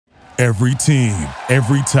Every team,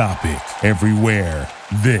 every topic, everywhere.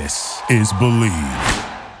 This is Believe.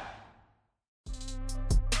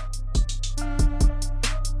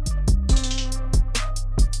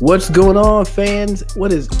 What's going on, fans?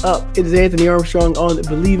 What is up? It is Anthony Armstrong on the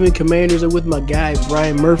Believe in Commanders. I'm with my guy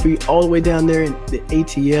Brian Murphy, all the way down there in the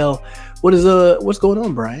ATL. What's going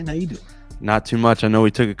on, Brian? How you doing? Not too much. I know we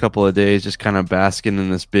took a couple of days just kind of basking in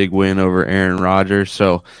this big win over Aaron Rodgers.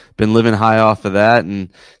 So been living high off of that. And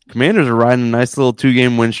Commanders are riding a nice little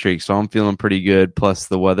 2-game win streak. So I'm feeling pretty good. Plus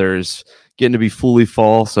the weather is getting to be fully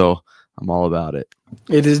fall. So I'm all about it.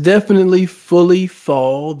 It is definitely fully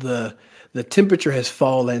fall. The temperature has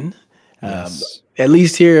fallen. Yes. At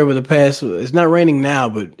least here over the past, it's not raining now,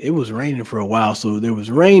 but it was raining for a while. So there was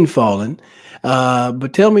rain falling.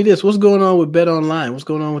 But tell me this, what's going on with Bet Online? What's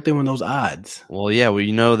going on with them and those odds? Well, yeah,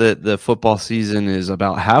 you know that the football season is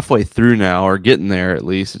about halfway through now, or getting there at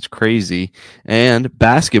least. It's crazy. And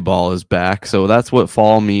basketball is back. So that's what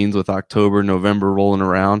fall means with October, November rolling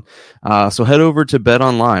around. So head over to Bet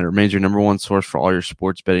Online, remains your number one source for all your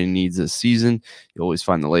sports betting needs this season. You'll always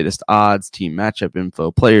find the latest odds, team matchup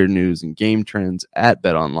info, player news, and game trends at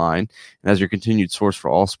Bet Online. And as your continued source for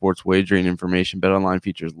all sports wagering information, Bet Online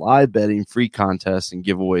features live betting, free contests, and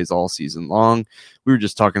giveaways all season long. We were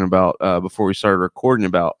just talking about before we started recording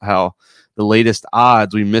about how the latest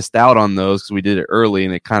odds, we missed out on those because we did it early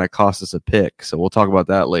and it kind of cost us a pick. So we'll talk about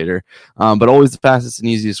that later. But always the fastest and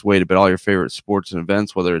easiest way to bet all your favorite sports and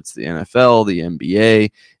events, whether it's the NFL, the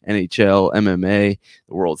NBA, NHL, MMA,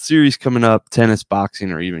 the World Series coming up, tennis,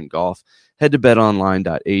 boxing, or even golf. Head to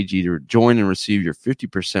betonline.ag to join and receive your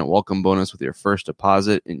 50% welcome bonus with your first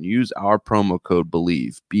deposit and use our promo code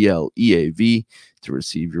BELIEVE, BLEAV, to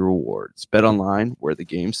receive your rewards. BetOnline, where the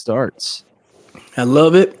game starts. I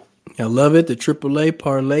love it. The AAA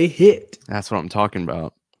parlay hit. That's what I'm talking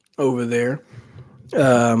about. Over there.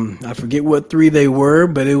 I forget what three they were,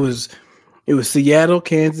 but it was Seattle,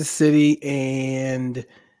 Kansas City, and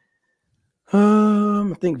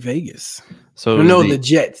I think Vegas. So the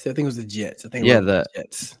Jets. I think it was the Jets. The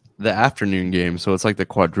Jets. The afternoon game. So it's like the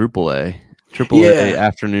quadruple A, AAA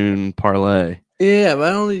afternoon parlay. Yeah,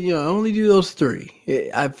 but I only do those three.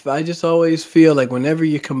 I just always feel like whenever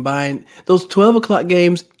you combine those 12 o'clock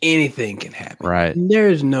games, anything can happen. Right.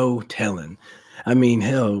 There's no telling. I mean,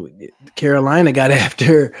 hell, Carolina got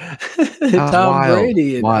after Tom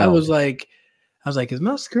Brady, and I was like, is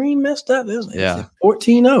my screen messed up? It was like,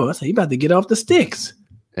 14-0. I was like, you about to get off the sticks.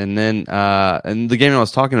 And then, and the game I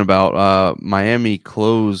was talking about, Miami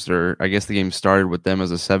closed, or I guess the game started with them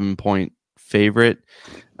as a 7-point favorite.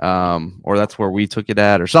 Or that's where we took it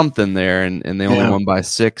at or something there. And they only won by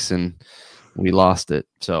 6 and we lost it.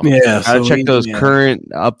 So gotta check those current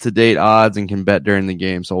up-to-date odds and can bet during the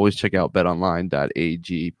game. So always check out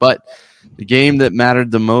betonline.ag. But the game that mattered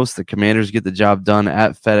the most, the Commanders get the job done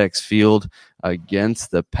at FedEx Field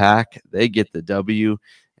against the Pack. They get the W.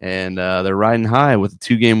 And they're riding high with a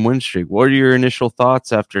 2-game win streak. What are your initial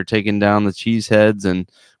thoughts after taking down the Cheeseheads? And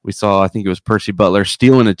we saw, I think it was Percy Butler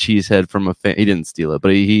stealing a cheesehead from a fan. He didn't steal it,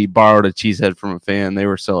 but he borrowed a cheesehead from a fan. They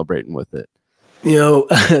were celebrating with it. You know,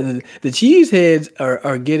 the Cheeseheads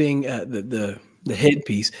are getting the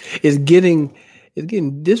headpiece is getting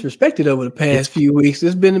disrespected over the past few weeks.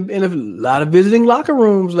 There's been a lot of visiting locker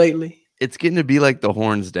rooms lately. It's getting to be like the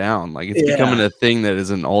horns down. Like it's becoming a thing that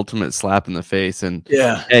is an ultimate slap in the face. And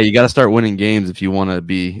hey, you got to start winning games if you want to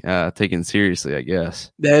be taken seriously, I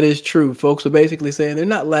guess. That is true. Folks are basically saying they're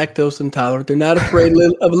not lactose intolerant. They're not afraid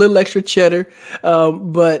of a little extra cheddar.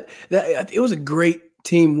 But it was a great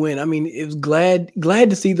team win. I mean, it was glad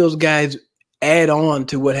to see those guys add on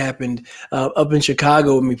to what happened up in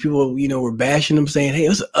Chicago. I mean, people, were bashing them, saying, hey, it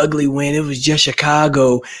was an ugly win. It was just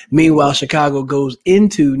Chicago. Meanwhile, Chicago goes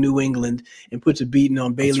into New England and puts a beating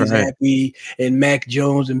on Bailey Zappi and Mac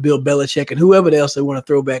Jones and Bill Belichick and whoever else they want to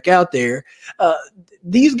throw back out there.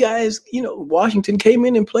 These guys, Washington came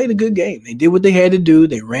in and played a good game. They did what they had to do.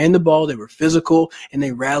 They ran the ball. They were physical, and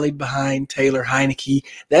they rallied behind Taylor Heineke.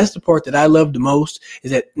 That's the part that I love the most, is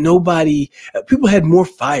that people had more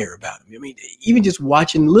fire about them. I mean, even just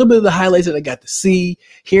watching a little bit of the highlights that I got to see,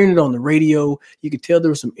 hearing it on the radio, you could tell there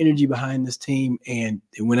was some energy behind this team, and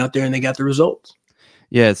they went out there and they got the results.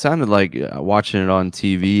 Yeah, it sounded like watching it on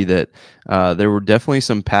TV that there were definitely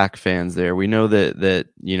some Pack fans there. We know that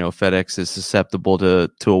FedEx is susceptible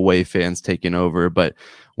to away fans taking over, but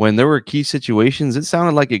when there were key situations, it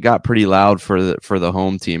sounded like it got pretty loud for the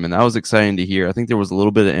home team, and that was exciting to hear. I think there was a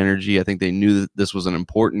little bit of energy. I think they knew that this was an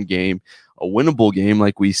important game, a winnable game,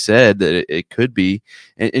 like we said that it could be.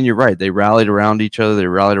 And you're right, they rallied around each other. They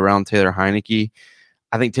rallied around Taylor Heineke.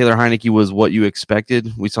 I think Taylor Heineke was what you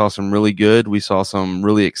expected. We saw some really good. We saw some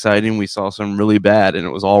really exciting. We saw some really bad, and it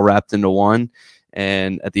was all wrapped into one.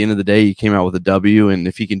 And at the end of the day, he came out with a W, and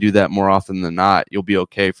if he can do that more often than not, you'll be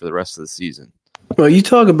okay for the rest of the season. Well, you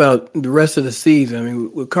talk about the rest of the season. I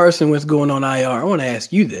mean, with Carson Wentz going on IR, I want to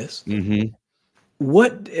ask you this. Mm-hmm.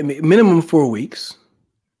 Minimum 4 weeks.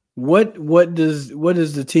 What does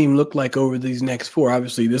the team look like over these next 4?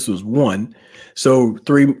 Obviously, this was 1. So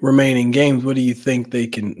 3 remaining games, what do you think they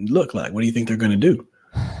can look like? What do you think they're going to do?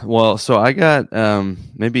 Well, so I got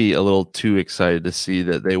maybe a little too excited to see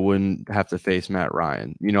that they wouldn't have to face Matt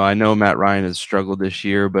Ryan. I know Matt Ryan has struggled this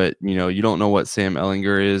year, but, you don't know what Sam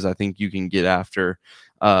Ehlinger is. I think you can get after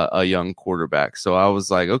a young quarterback. So I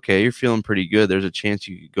was like, okay, you're feeling pretty good. There's a chance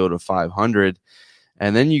you could go to 500.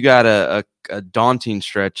 And then you got a daunting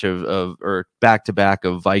stretch or back-to-back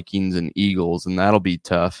of Vikings and Eagles, and that'll be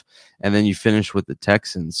tough. And then you finish with the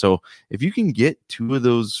Texans. So if you can get 2 of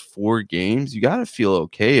those 4 games, you got to feel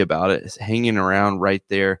okay about it. It's hanging around right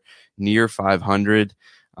there near 500.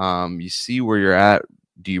 You see where you're at.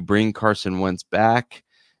 Do you bring Carson Wentz back?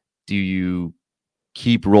 Do you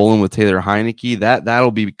keep rolling with Taylor Heineke? That'll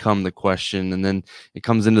become the question. And then it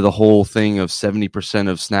comes into the whole thing of 70%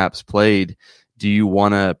 of snaps played. Do you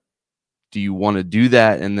want to do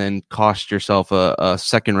that and then cost yourself a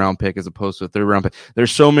second round pick as opposed to a third round pick?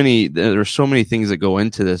 There's so many things that go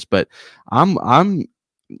into this, but the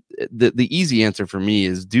easy answer for me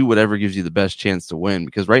is do whatever gives you the best chance to win,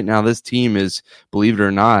 because right now this team is, believe it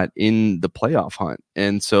or not, in the playoff hunt.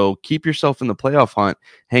 And so keep yourself in the playoff hunt,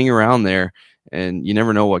 hang around there, and you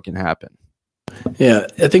never know what can happen. Yeah,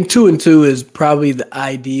 I think 2-2 is probably the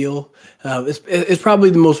ideal. It's probably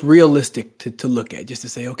the most realistic to look at, just to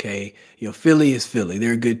say, okay, Philly is Philly.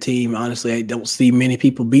 They're a good team. Honestly, I don't see many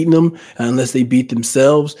people beating them unless they beat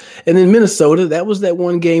themselves. And then Minnesota, that was that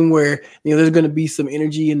one game where there's going to be some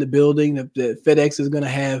energy in the building. The FedEx is going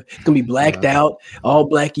to be blacked out, all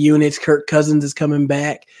black units. Kirk Cousins is coming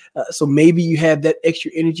back. So maybe you have that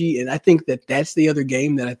extra energy. And I think that's the other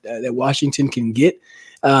game that Washington can get.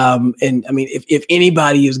 And I mean, if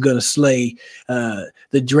anybody is going to slay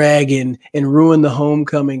the dragon and ruin the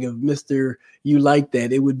homecoming of Mr. You Like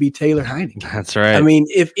That, it would be Taylor Heineke. That's right. I mean,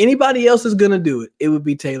 if anybody else is going to do it, it would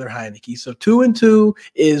be Taylor Heineke. So 2-2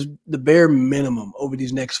 is the bare minimum over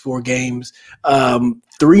these next 4 games.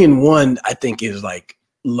 3-1, I think, is like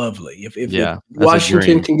lovely. If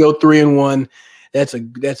Washington can go 3-1,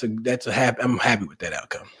 I'm happy with that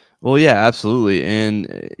outcome. Well, yeah, absolutely.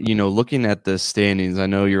 And, looking at the standings, I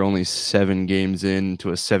know you're only 7 games into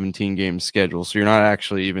a 17-game schedule, so you're not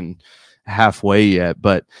actually even halfway yet,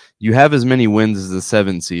 but you have as many wins as the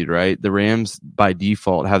 7 seed, right? The Rams, by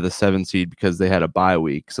default, have the 7 seed because they had a bye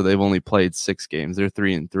week, so they've only played 6 games. They're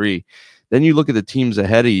 3-3. Then you look at the teams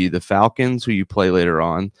ahead of you, the Falcons, who you play later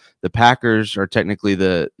on. The Packers are technically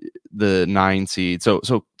the 9 seed. So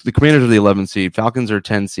the Commanders are the 11 seed. Falcons are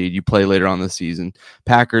 10 seed. You play later on the season.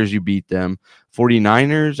 Packers, you beat them.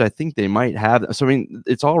 49ers, I think they might have. So, I mean,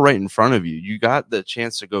 it's all right in front of you. You got the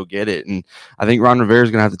chance to go get it. And I think Ron Rivera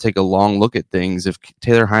is going to have to take a long look at things. If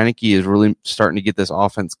Taylor Heineke is really starting to get this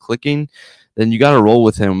offense clicking, then you got to roll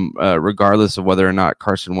with him regardless of whether or not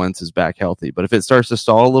Carson Wentz is back healthy. But if it starts to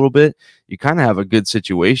stall a little bit, you kind of have a good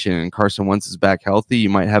situation, and Carson Wentz is back healthy. You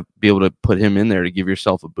might be able to put him in there to give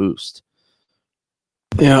yourself a boost.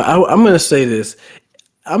 I'm going to say this.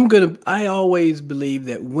 I always believe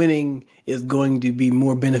that winning is going to be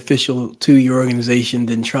more beneficial to your organization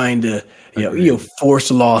than trying to,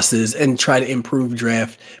 force losses and try to improve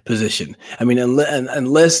draft position. I mean,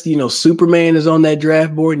 unless Superman is on that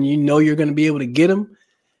draft board and you're going to be able to get him,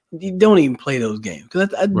 you don't even play those games,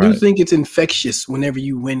 because I do think it's infectious whenever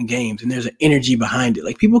you win games and there's an energy behind it.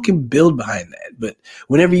 Like, people can build behind that, but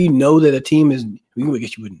whenever you know that a team is, I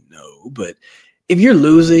guess you wouldn't know, but if you're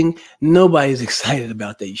losing, nobody's excited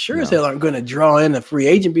about that. You sure as hell aren't going to draw in a free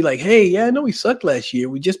agent, be like, hey, yeah, I know we sucked last year.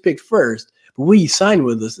 We just picked first, but will you sign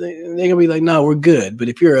with us? They're going to be like, no, we're good. But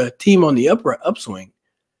if you're a team on the upswing,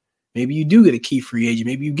 maybe you do get a key free agent.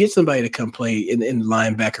 Maybe you get somebody to come play in the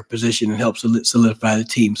linebacker position and help solidify the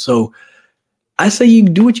team. So I say you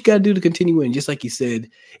do what you got to do to continue winning, just like you said.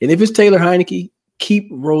 And if it's Taylor Heineke, keep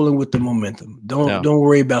rolling with the momentum. Don't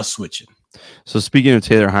worry about switching. So speaking of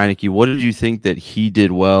Taylor Heineke, what did you think that he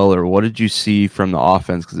did well, or what did you see from the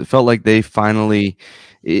offense? Because it felt like they finally,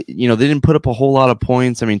 they didn't put up a whole lot of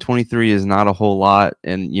points. I mean, 23 is not a whole lot,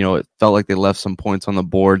 and, it felt like they left some points on the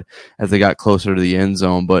board as they got closer to the end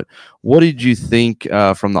zone. But what did you think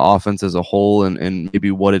from the offense as a whole, and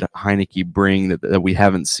maybe what did Heineke bring that we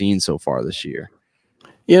haven't seen so far this year?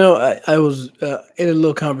 I was in a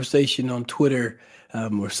little conversation on Twitter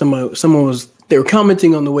where someone was they were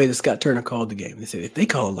commenting on the way that Scott Turner called the game. They said, if they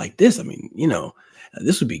call it like this, I mean,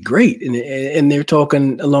 this would be great. And they're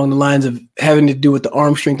talking along the lines of having to do with the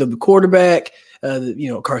arm strength of the quarterback,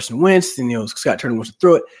 Carson Wentz, and, Scott Turner wants to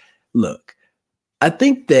throw it. Look, I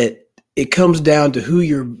think that it comes down to who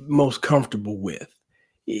you're most comfortable with.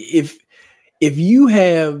 If you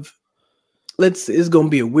have, it's going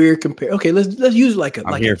to be a weird compare. Okay, let's use it like a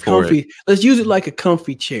comfy. Let's use it like a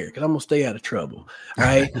comfy chair because I'm going to stay out of trouble. All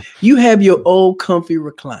right, you have your old comfy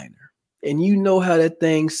recliner, and you know how that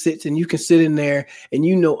thing sits, and you can sit in there, and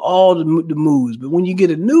you know all the moves. But when you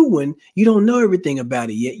get a new one, you don't know everything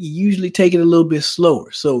about it yet. You usually take it a little bit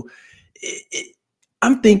slower. So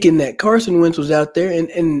I'm thinking that Carson Wentz was out there,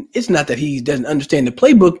 and it's not that he doesn't understand the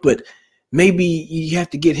playbook, but maybe you have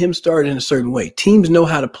to get him started in a certain way. Teams know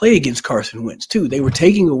how to play against Carson Wentz, too. They were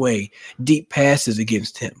taking away deep passes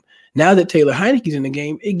against him. Now that Taylor Heinicke's in the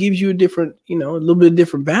game, it gives you a different, a little bit of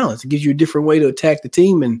different balance. It gives you a different way to attack the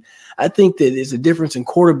team. And I think that it's a difference in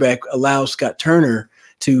quarterback allows Scott Turner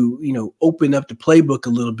to, open up the playbook a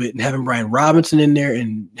little bit, and having Brian Robinson in there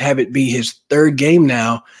and have it be his third game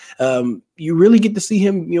now. You really get to see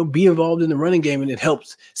him, be involved in the running game, and it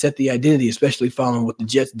helps set the identity, especially following what the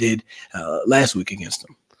Jets did last week against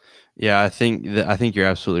them. Yeah, I think you're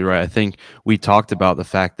absolutely right. I think we talked about the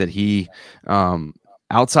fact that he,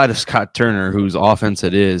 outside of Scott Turner, whose offense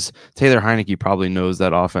it is, Taylor Heinicke probably knows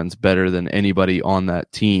that offense better than anybody on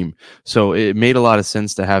that team. So it made a lot of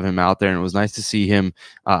sense to have him out there, and it was nice to see him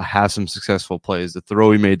have some successful plays. The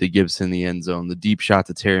throw he made to Gibson in the end zone, the deep shot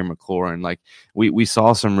to Terry McLaurin. Like we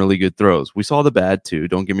saw some really good throws. We saw the bad too,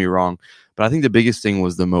 don't get me wrong. But I think the biggest thing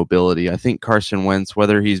was the mobility. I think Carson Wentz,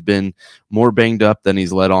 whether he's been more banged up than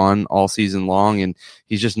he's let on all season long, and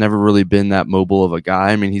he's just never really been that mobile of a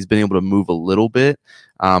guy. I mean, he's been able to move a little bit,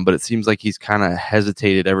 but it seems like he's kind of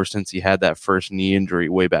hesitated ever since he had that first knee injury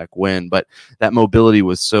way back when. But that mobility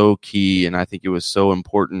was so key, and I think it was so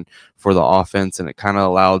important for the offense, and it kind of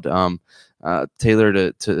allowed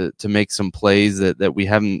Taylor to make some plays that we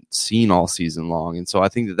haven't seen all season long. And so I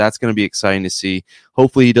think that's going to be exciting to see.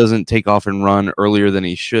 Hopefully he doesn't take off and run earlier than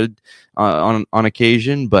he should on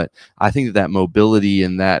occasion, but I think that mobility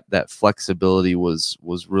and that flexibility was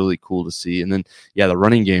really cool to see. And then, yeah, the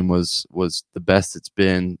running game was the best it's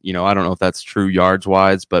been. I don't know if that's true yards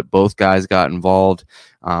wise, but both guys got involved.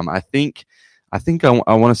 I think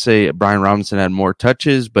I want to say Brian Robinson had more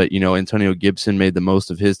touches, but, Antonio Gibson made the most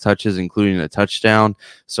of his touches, including a touchdown.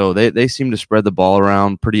 So they seem to spread the ball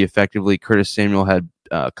around pretty effectively. Curtis Samuel had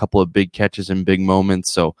a couple of big catches and big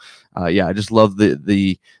moments. So, I just love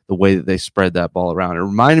the way that they spread that ball around. It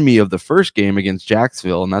reminded me of the first game against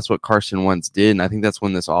Jacksonville, and that's what Carson Wentz did. And I think that's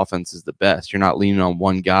when this offense is the best. You're not leaning on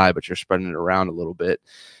one guy, but you're spreading it around a little bit.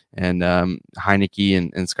 And Heinicke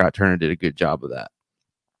and Scott Turner did a good job of that.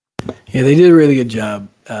 Yeah, they did a really good job.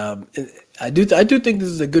 I do think this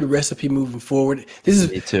is a good recipe moving forward. This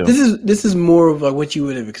is more of what you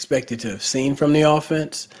would have expected to have seen from the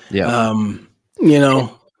offense. Yeah.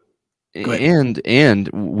 And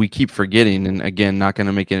we keep forgetting, and again, not going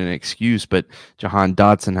to make it an excuse, but Jahan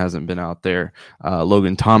Dotson hasn't been out there.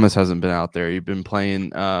 Logan Thomas hasn't been out there. You've been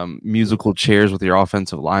playing musical chairs with your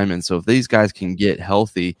offensive linemen. So if these guys can get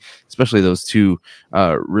healthy, especially those two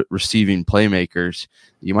receiving playmakers,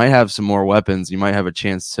 you might have some more weapons. You might have a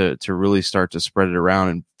chance to really start to spread it around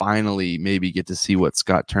and finally maybe get to see what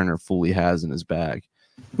Scott Turner fully has in his bag.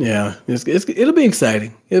 Yeah, it'll be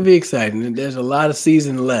exciting. It'll be exciting. And there's a lot of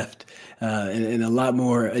season left and a lot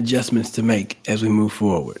more adjustments to make as we move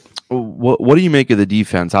forward. What do you make of the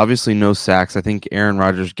defense? Obviously, no sacks. I think Aaron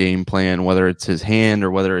Rodgers' game plan, whether it's his hand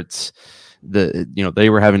or whether it's they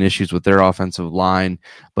were having issues with their offensive line,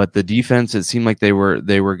 but the defense, it seemed like they were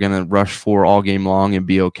going to rush for all game long and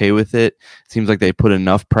be okay with it. It seems like they put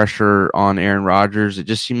enough pressure on Aaron Rodgers. It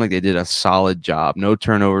just seemed like they did a solid job. No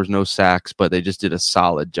turnovers, no sacks, but they just did a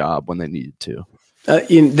solid job when they needed to.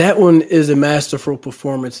 That one is a masterful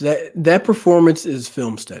performance. That performance is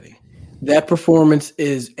film study. That performance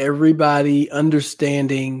is everybody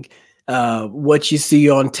understanding what you see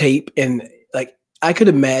on tape. And I could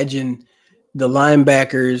imagine the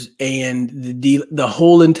linebackers and the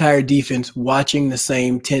whole entire defense watching the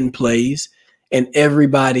same 10 plays and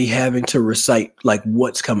everybody having to recite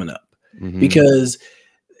what's coming up. Mm-hmm. Because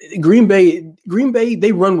Green Bay,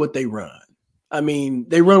 they run what they run. I mean,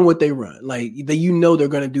 they run what they run. They're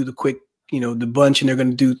going to do the quick, the bunch, and they're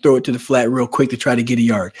going to throw it to the flat real quick to try to get a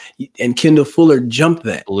yard. And Kendall Fuller jumped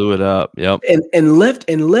that. Blew it up. Yep. And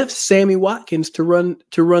left Sammy Watkins to run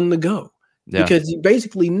the go. Yeah. Because he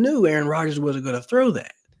basically knew Aaron Rodgers wasn't going to throw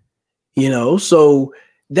that, so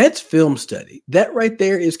That's film study. That right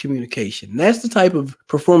there is communication. That's the type of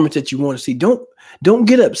performance that you want to see. Don't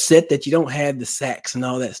get upset that you don't have the sacks and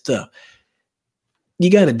all that stuff. You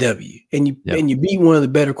got a W, and you beat one of the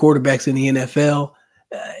better quarterbacks in the NFL,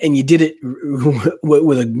 and you did it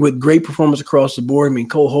with great performance across the board. I mean,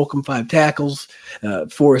 Cole Holcomb 5 tackles,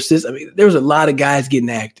 4 assists. I mean, there was a lot of guys getting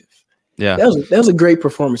active. Yeah, that was a great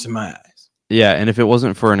performance in my eyes. Yeah, and if it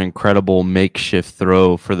wasn't for an incredible makeshift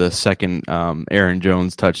throw for the second Aaron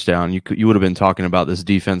Jones touchdown, you would have been talking about this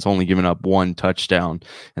defense only giving up 1 touchdown,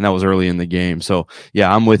 and that was early in the game. So,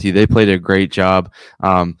 yeah, I'm with you. They played a great job.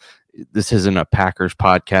 This isn't a Packers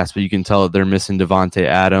podcast, but you can tell that they're missing Devontae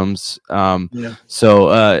Adams. So,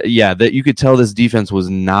 that you could tell this defense was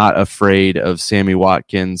not afraid of Sammy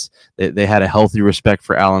Watkins. They had a healthy respect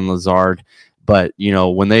for Allen Lazard. But,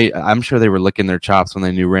 I'm sure they were licking their chops when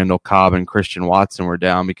they knew Randall Cobb and Christian Watson were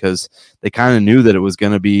down, because they kind of knew that it was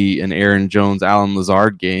going to be an Aaron Jones, Allen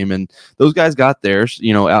Lazard game. And those guys got theirs.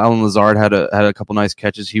 Allen Lazard had a couple nice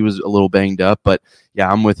catches. He was a little banged up, but yeah,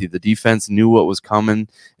 I'm with you. The defense knew what was coming,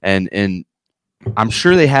 and I'm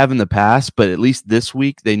sure they have in the past, but at least this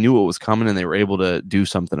week they knew what was coming and they were able to do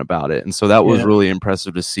something about it. And so that was really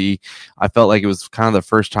impressive to see. I felt like it was kind of the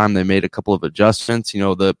first time they made a couple of adjustments.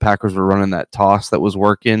 The Packers were running that toss that was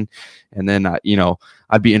working. And then,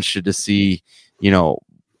 I'd be interested to see,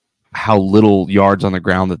 how little yards on the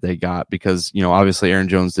ground that they got, because, obviously Aaron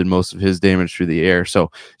Jones did most of his damage through the air. So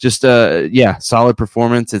just, solid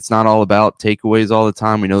performance. It's not all about takeaways all the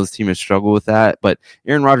time. We know this team has struggled with that, but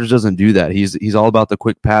Aaron Rodgers doesn't do that. He's all about the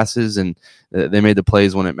quick passes, and they made the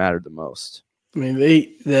plays when it mattered the most. I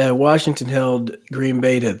mean, the Washington held Green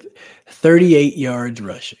Bay to 38 yards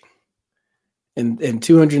rushing and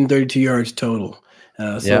 232 yards total.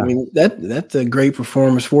 I mean, that's a great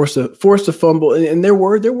performance. Forced a fumble, and there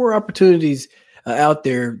were opportunities out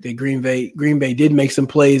there that Green Bay did make some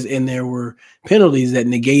plays, and there were penalties that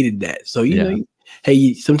negated that. So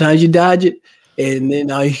sometimes you dodge it, and then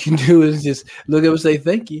all you can do is just look up and say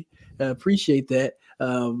thank you, appreciate that.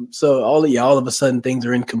 So all of a sudden things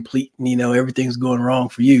are incomplete, and everything's going wrong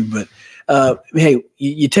for you. But hey,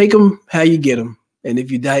 you take them how you get them. And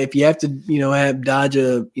if you have to, dodge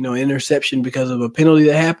a, interception because of a penalty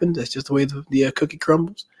that happened, that's just the way the cookie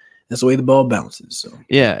crumbles. That's the way the ball bounces. So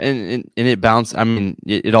yeah, and it bounced. I mean,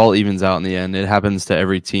 it all evens out in the end. It happens to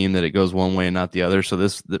every team that it goes one way and not the other. So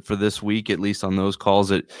for this week, at least on those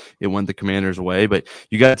calls, it went the Commanders' way. But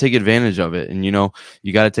you got to take advantage of it, and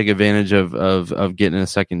you got to take advantage of getting a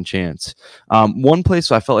second chance. One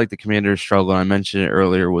place I felt like the Commanders struggled, I mentioned it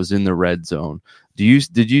earlier, was in the red zone.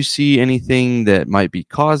 Did you see anything that might be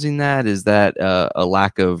causing that? Is that a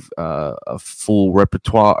lack of a full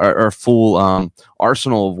repertoire or full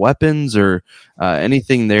arsenal of weapons, or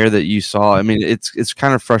anything there that you saw? I mean, it's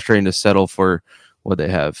kind of frustrating to settle for what they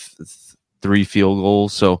have 3 field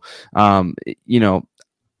goals. So, I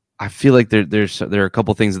feel like there are a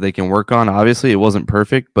couple things that they can work on. Obviously, it wasn't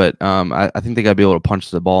perfect, but I think they got to be able to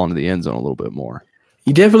punch the ball into the end zone a little bit more.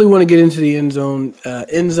 You definitely want to get into the end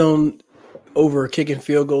zone. Over kicking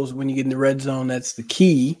field goals when you get in the red zone. That's the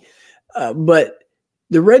key. But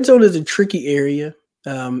the red zone is a tricky area.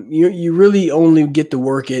 You really only get to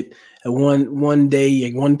work it one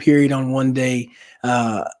day, one period on one day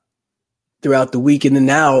throughout the week. And then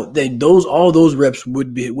now all those reps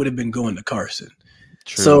would have been going to Carson.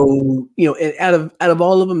 True. So, and out of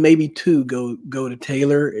all of them, maybe 2 go to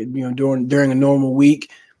Taylor, during a normal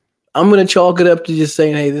week. I'm going to chalk it up to just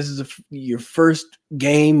saying, hey, this is your first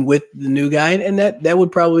game with the new guy. And that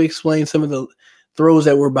would probably explain some of the throws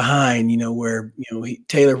that were behind, where,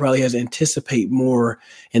 Taylor probably has to anticipate more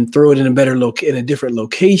and throw it in a different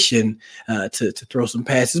location to throw some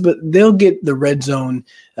passes. But they'll get the red zone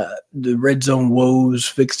woes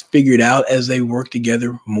figured out as they work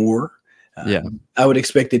together more. I would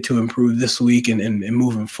expect it to improve this week and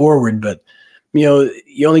moving forward. But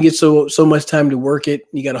you only get so much time to work it.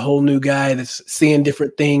 You got a whole new guy that's seeing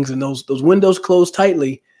different things, and those windows close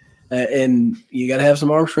tightly, and you got to have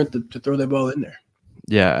some arm strength to throw that ball in there.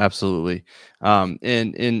 Yeah, absolutely.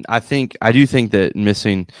 And I do think that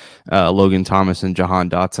missing Logan Thomas and Jahan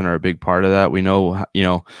Dotson are a big part of that. We know,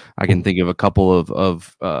 I can think of a couple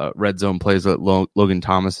of red zone plays that Logan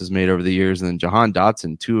Thomas has made over the years, and then Jahan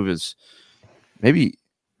Dotson, 2 of his maybe.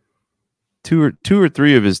 Two or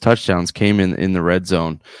three of his touchdowns came in the red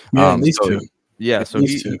zone. Yeah, at least 2. Yeah, so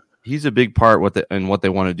he's a big part what they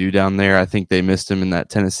want to do down there. I think they missed him in that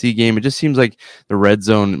Tennessee game. It just seems like the red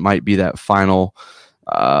zone might be that final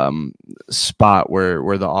spot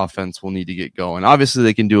where the offense will need to get going. Obviously,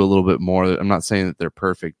 they can do a little bit more. I'm not saying that they're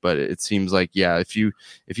perfect, but it seems like if you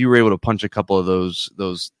were able to punch a couple of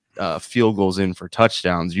those field goals in for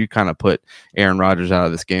touchdowns, you kind of put Aaron Rodgers out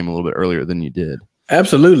of this game a little bit earlier than you did.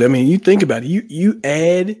 Absolutely. I mean, you think about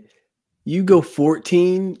it. You go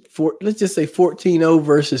 14, let's just say 14-0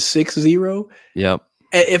 versus 6-0. Yep.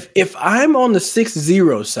 If I'm on the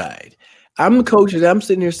 6-0 side, I'm the coach and I'm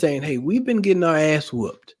sitting here saying, hey, we've been getting our ass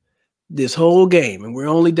whooped this whole game and we're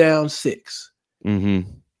only down 6. Mm-hmm.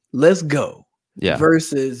 Let's go. Yeah.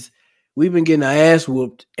 Versus we've been getting our ass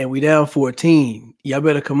whooped and we down 14. Y'all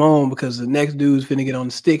better come on because the next dude's finna get on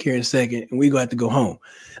the stick here in a second and we gonna have to go home.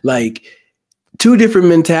 Like, two different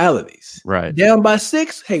mentalities. Right. Down by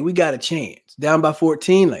 6, hey, we got a chance. Down by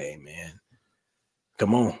 14, like, hey, man,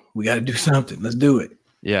 come on. We got to do something. Let's do it.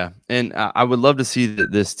 Yeah, and I would love to see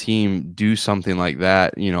this team do something like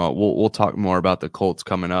that. You know, we'll talk more about the Colts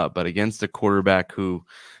coming up, but against a quarterback who,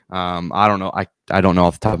 I don't know, I don't know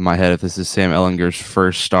off the top of my head if this is Sam Ehlinger's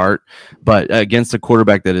first start, but against a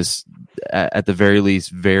quarterback that is at the very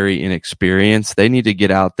least very inexperienced, they need to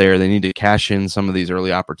get out there. They need to cash in some of these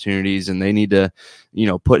early opportunities, and they need to, you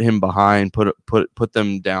know, put him behind, put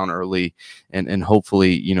them down early, and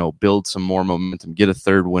hopefully, you know, build some more momentum, get a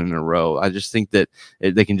third win in a row. I just think that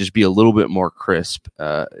they can just be a little bit more crisp,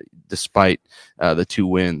 despite the 2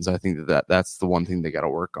 wins. I think that's the one thing they got to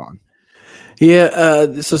work on.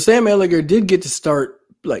 Yeah. So Sam Ehlinger did get to start.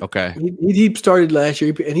 Like, okay, he started last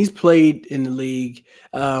year, and he's played in the league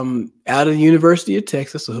out of the University of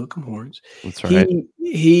Texas, the Hook'em Horns. That's right.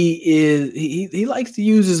 He likes to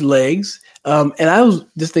use his legs. And I was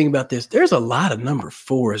just thinking about this. There's a lot of number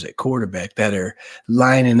 4s at quarterback that are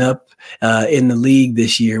lining up in the league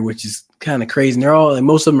this year, which is kind of crazy. And they're all, like,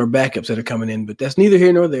 most of them are backups that are coming in, but that's neither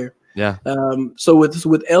here nor there. Yeah. So with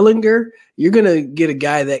Ehlinger, you're going to get a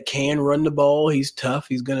guy that can run the ball. He's tough.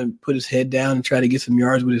 He's going to put his head down and try to get some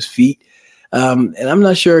yards with his feet. And I'm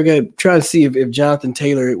not sure. I'm going to try to see if Jonathan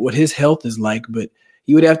Taylor, what his health is like, but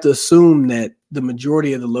you would have to assume that the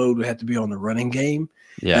majority of the load would have to be on the running game.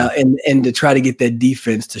 Yeah. And to try to get that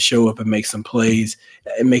defense to show up and make some plays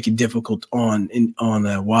and make it difficult on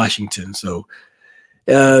Washington. So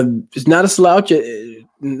it's not a slouch.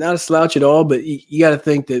 Not a slouch at all, but you got to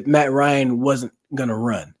think that Matt Ryan wasn't going to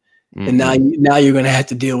run. Mm-hmm. And now you're going to have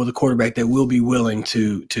to deal with a quarterback that will be willing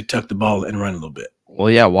to tuck the ball and run a little bit. Well,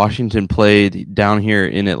 yeah, Washington played down here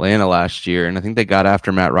in Atlanta last year, and I think they got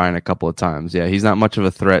after Matt Ryan a couple of times. Yeah, he's not much of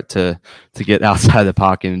a threat to get outside the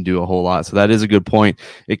pocket and do a whole lot. So that is a good point.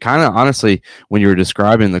 It kind of, honestly, when you were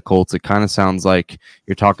describing the Colts, it kind of sounds like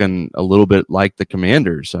you're talking a little bit like the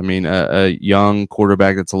Commanders. I mean, a young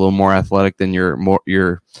quarterback that's a little more athletic than your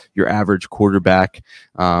average quarterback.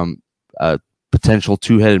 Potential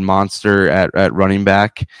 2-headed monster at running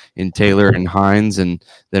back in Taylor and Hines, and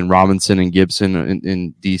then Robinson and Gibson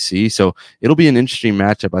in DC. So it'll be an interesting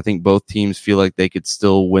matchup. I think both teams feel like they could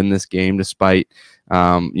still win this game despite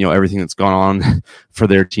everything that's gone on for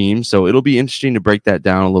their team. So it'll be interesting to break that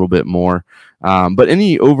down a little bit more. But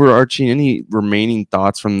any remaining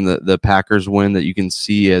thoughts from the Packers win that you can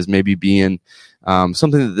see as maybe being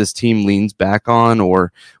something that this team leans back on,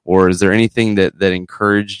 or is there anything that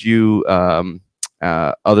encouraged you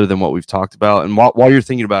other than what we've talked about? And while you're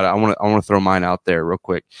thinking about it, I want to throw mine out there real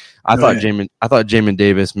quick. I thought Jamin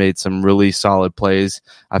Davis made some really solid plays.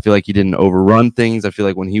 I feel like he didn't overrun things. I feel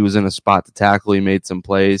like when he was in a spot to tackle, he made some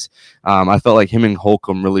plays. I felt like him and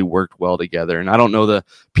Holcomb really worked well together. And I don't know the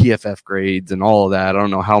PFF grades and all of that. I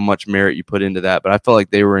don't know how much merit you put into that, but I felt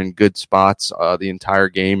like they were in good spots the entire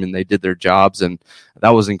game, and they did their jobs. And that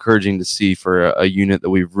was encouraging to see for a unit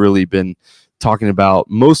that we've really been talking about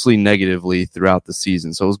mostly negatively throughout the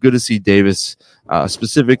season. So it was good to see Davis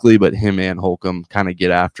specifically, but him and Holcomb kind of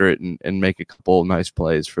get after it and make a couple nice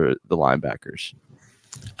plays for the linebackers.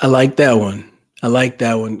 I like that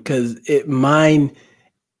one because mine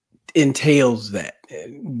entails that.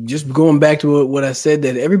 Just going back to what I said,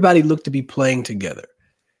 that everybody looked to be playing together.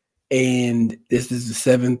 And this is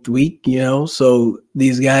the 7th week, so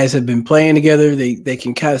these guys have been playing together. They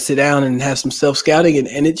can kind of sit down and have some self-scouting,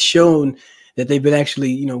 and it's shown that they've been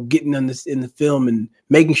actually, getting on this in the film and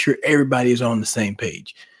making sure everybody is on the same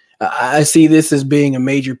page. I see this as being a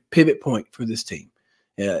major pivot point for this team.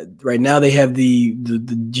 Right now, they have the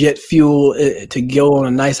jet fuel to go on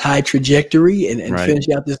a nice high trajectory and right. Finish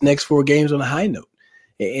out this next 4 games on a high note.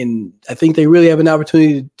 And I think they really have an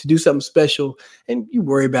opportunity to do something special. And you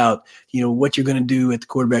worry about, what you're going to do at the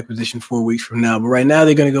quarterback position 4 weeks from now. But right now,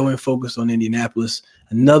 they're going to go and focus on Indianapolis.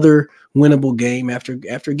 Another winnable game after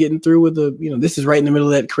getting through with this is right in the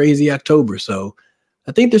middle of that crazy October. So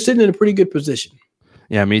I think they're sitting in a pretty good position.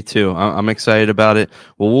 Yeah, me too. I'm excited about it.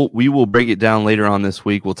 Well, we will break it down later on this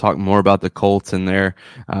week. We'll talk more about the Colts and their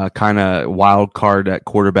kind of wild card at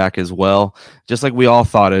quarterback as well. Just like we all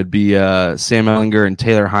thought it'd be Sam Ehlinger and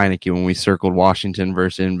Taylor Heineke when we circled Washington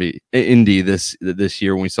versus Indy this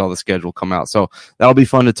year when we saw the schedule come out. So that'll be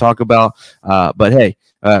fun to talk about. But hey,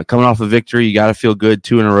 coming off a victory, you got to feel good.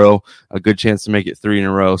 2 in a row, a good chance to make it 3 in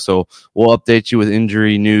a row. So we'll update you with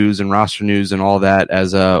injury news and roster news and all that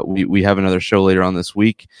as we have another show later on this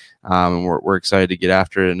week. And we're excited to get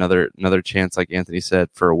after it. Another chance, like Anthony said,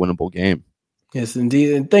 for a winnable game. Yes,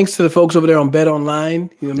 indeed. And thanks to the folks over there on Bet Online.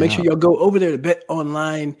 Make sure y'all go over there to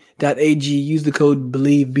betonline.ag. Use the code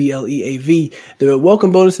BELIEVE, BLEAV. The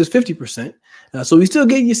welcome bonus is 50%. So we still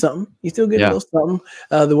getting you something. You still getting a little something.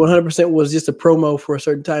 The 100% was just a promo for a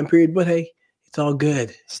certain time period, but hey, it's all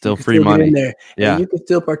good. Still free money in there. Yeah, and you can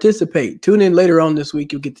still participate. Tune in later on this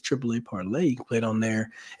week. You'll get the AAA parlay. You can play it on there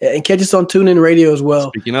and catch us on TuneIn Radio as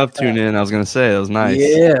well. Speaking of TuneIn, I was going to say that was nice.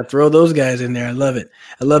 Yeah, throw those guys in there. I love it.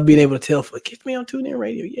 I love being able to tell. Get me on TuneIn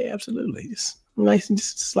Radio. Yeah, absolutely. Just nice and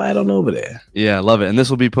just slide on over there. Yeah, I love it. And this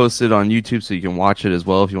will be posted on YouTube so you can watch it as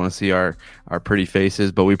well if you want to see our pretty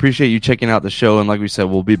faces. But we appreciate you checking out the show. And like we said,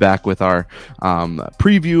 we'll be back with our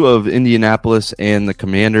preview of Indianapolis and the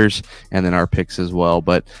Commanders and then our picks as well.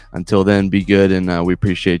 But until then, be good. And we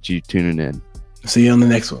appreciate you tuning in. See you on the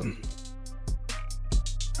next one.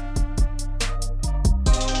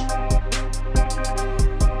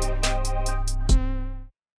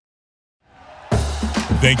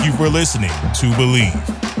 Thank you for listening to Believe.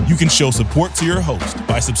 You can show support to your host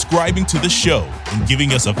by subscribing to the show and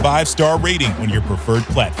giving us a 5-star rating on your preferred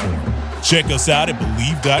platform. Check us out at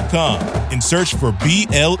Believe.com and search for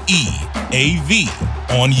BLEAV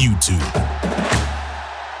on YouTube.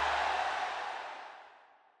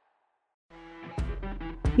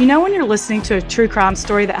 You know when you're listening to a true crime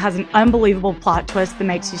story that has an unbelievable plot twist that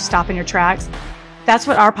makes you stop in your tracks? That's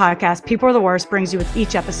what our podcast, People Are the Worst, brings you with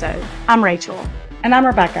each episode. I'm Rachel. And I'm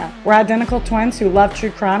Rebecca. We're identical twins who love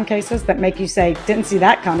true crime cases that make you say, didn't see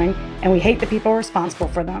that coming, and we hate the people responsible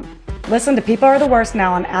for them. Listen to People Are the Worst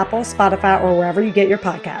now on Apple, Spotify, or wherever you get your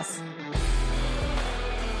podcasts.